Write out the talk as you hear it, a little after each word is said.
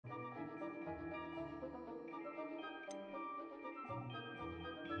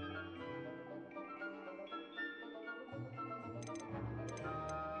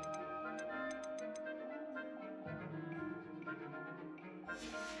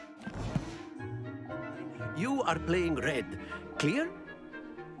You are playing red. Clear?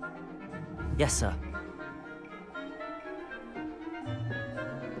 Yes, sir.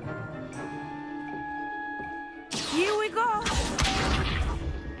 Here we go!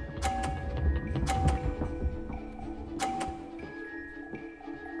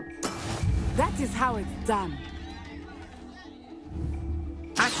 That is how it's done.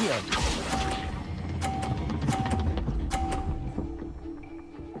 Accio!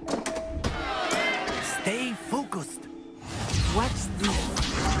 Stay focused. Watch this.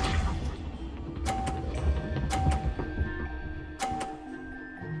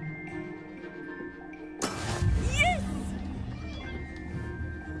 Yes!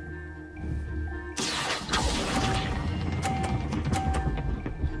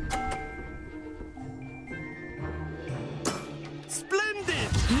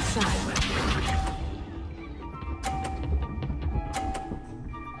 Splendid! Be sharp.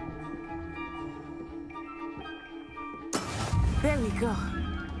 There we go.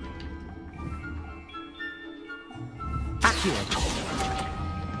 Accio!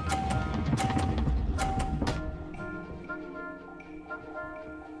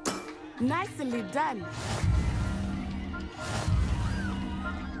 Nicely done.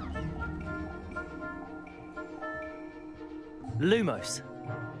 Lumos.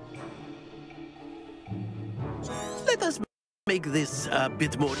 Let us make this a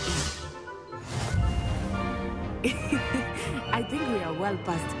bit more easy. I think we are well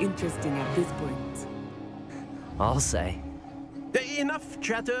past interesting at this point. I'll say. Enough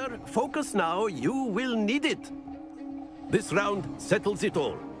chatter. Focus now. You will need it. This round settles it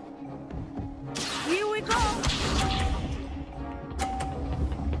all. Here we go!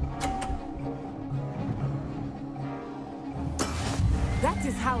 That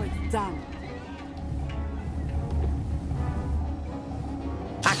is how it's done.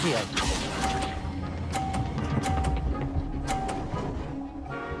 Accio!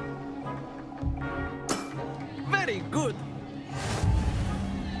 Very good.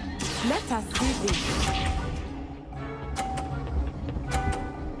 Let us see this.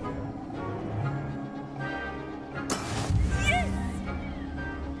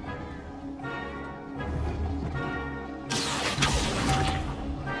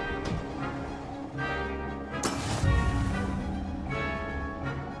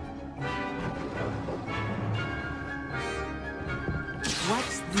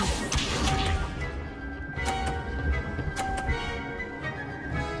 Watch this.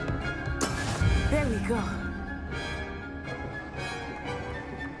 There we go.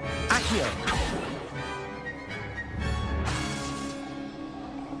 Accio!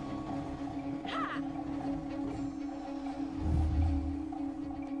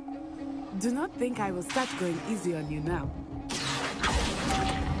 Do not think I will start going easy on you now.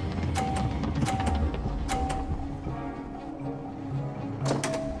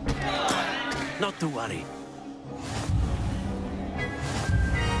 Not to worry.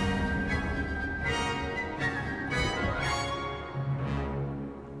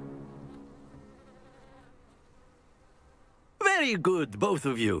 Very good, both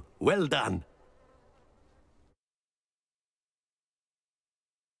of you. Well done.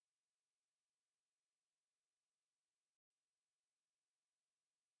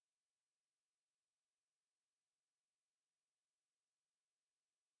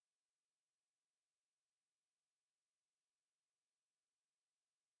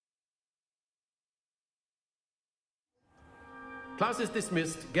 Class is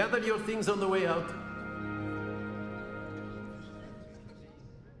dismissed. Gather your things on the way out.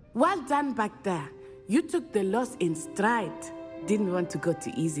 Well done back there. You took the loss in stride. Didn't want to go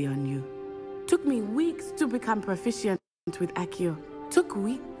too easy on you. Took me weeks to become proficient with Accio. Took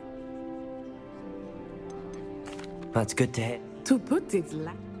weeks. That's good to hear. To put it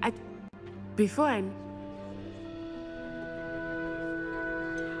before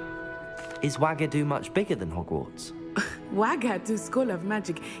Is Wagadu much bigger than Hogwarts? Wagadu School of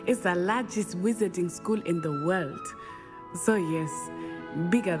Magic is the largest wizarding school in the world. So yes,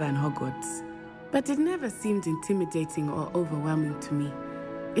 bigger than Hogwarts. But it never seemed intimidating or overwhelming to me.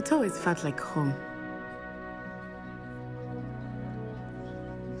 It always felt like home.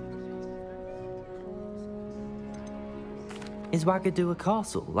 Is Wagadu a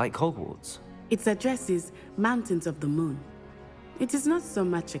castle, like Hogwarts? Its address is Mountains of the Moon. It is not so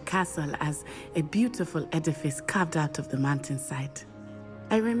much a castle as a beautiful edifice carved out of the mountainside.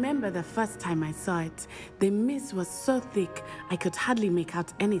 I remember the first time I saw it, the mist was so thick I could hardly make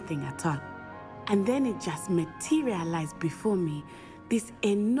out anything at all. And then it just materialized before me, this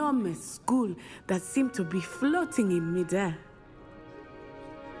enormous school that seemed to be floating in midair.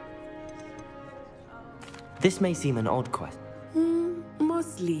 This may seem an odd quest.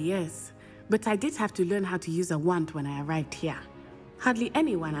 Mostly, yes. But I did have to learn how to use a wand when I arrived here. Hardly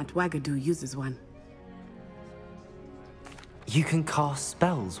anyone at Wagadu uses one. You can cast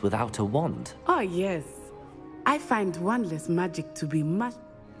spells without a wand. Oh, yes. I find wandless magic to be much...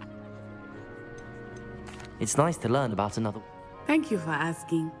 It's nice to learn about another... Thank you for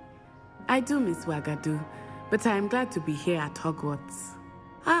asking. I do miss Wagadu, but I am glad to be here at Hogwarts.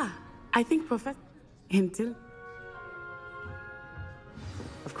 Ah, I think Professor... Until...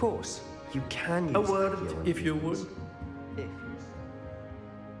 Of course, you can use A word, if you would.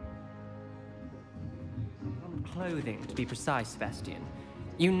 On clothing, to be precise, Sebastian.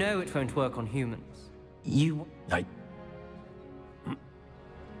 You know it won't work on humans. You...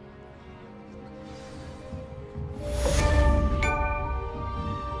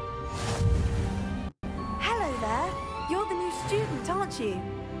 Hello there. You're the new student, aren't you?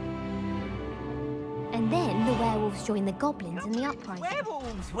 And then the werewolves joined the goblins in the uprising.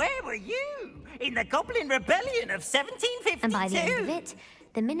 Werewolves, where were you? In the Goblin Rebellion of 1752? And by the end of it,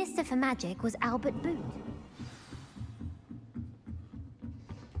 the Minister for Magic was Albert Boot.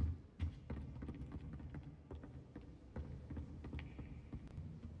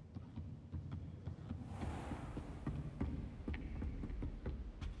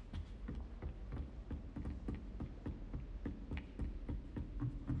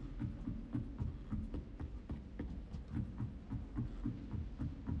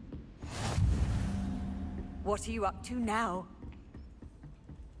 What are you up to now?